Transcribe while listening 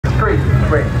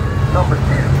race number 2.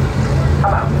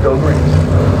 About to go green.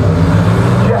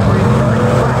 Jeffrey starting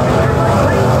to practice here by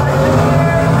green flag in the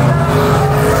air.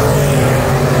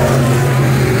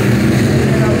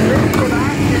 And a big of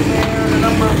action there in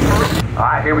number 3. All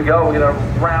right, here we go. We're going to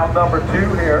round number 2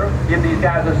 here. Give these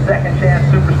guys a second chance.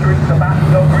 Super Streaks about to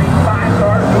go green. 5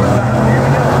 cars doing time. Here we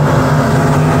go.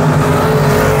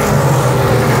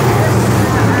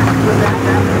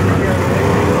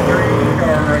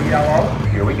 Yellow.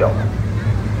 Here we go.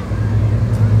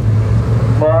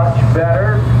 Much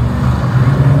better.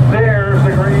 There's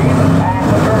the green. Off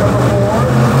the turn number 4.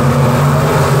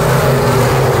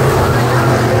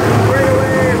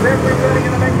 Straightaway. Is everybody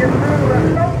going to make it through?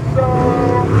 Let's hope so.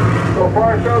 So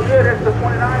far, so good. It's the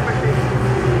 29 machine.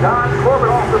 Don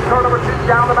Corbin off the turn number 2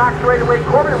 down the back straightaway.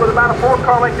 Corbin with about a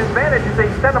 4-car length advantage as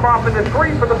they send him off into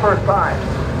 3 for the first time.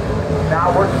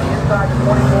 Now working the inside the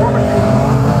 24 machine.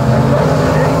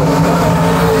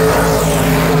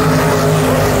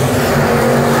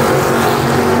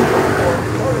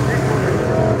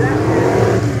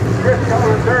 Chris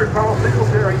Keller in third, Carl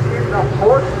Singletary in the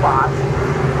 4th spot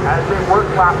as they work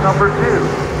lap number 2.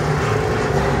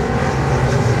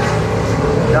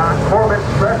 John Corbin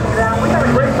stretching it out. We got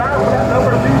a great battle for that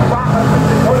number 2 spot.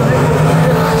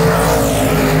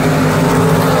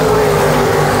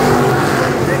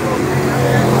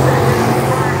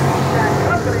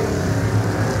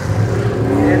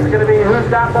 It's going to be who's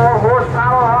got more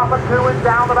horsepower off of 2 and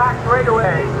down the back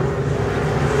straightaway.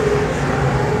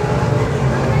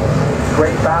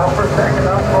 Great battle for second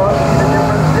up front. The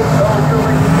difference is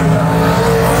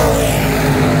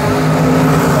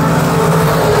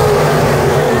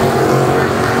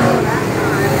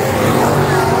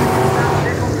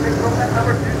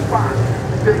number 2 spot.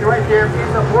 Sitting right there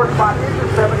in the 4th spot in the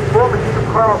 74 machine of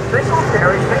Carl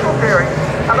Singletary.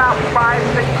 About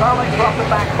 5-6 car lengths off the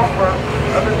back bumper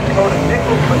of the Dakota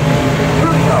Nichols machine.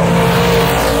 Here we go.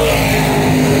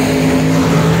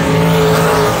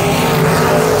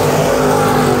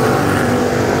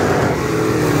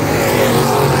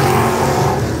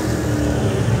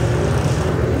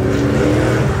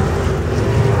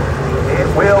 It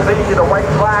will be the white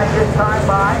flag this time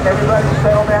by. Everybody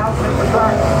settle down.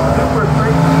 Super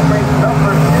 3.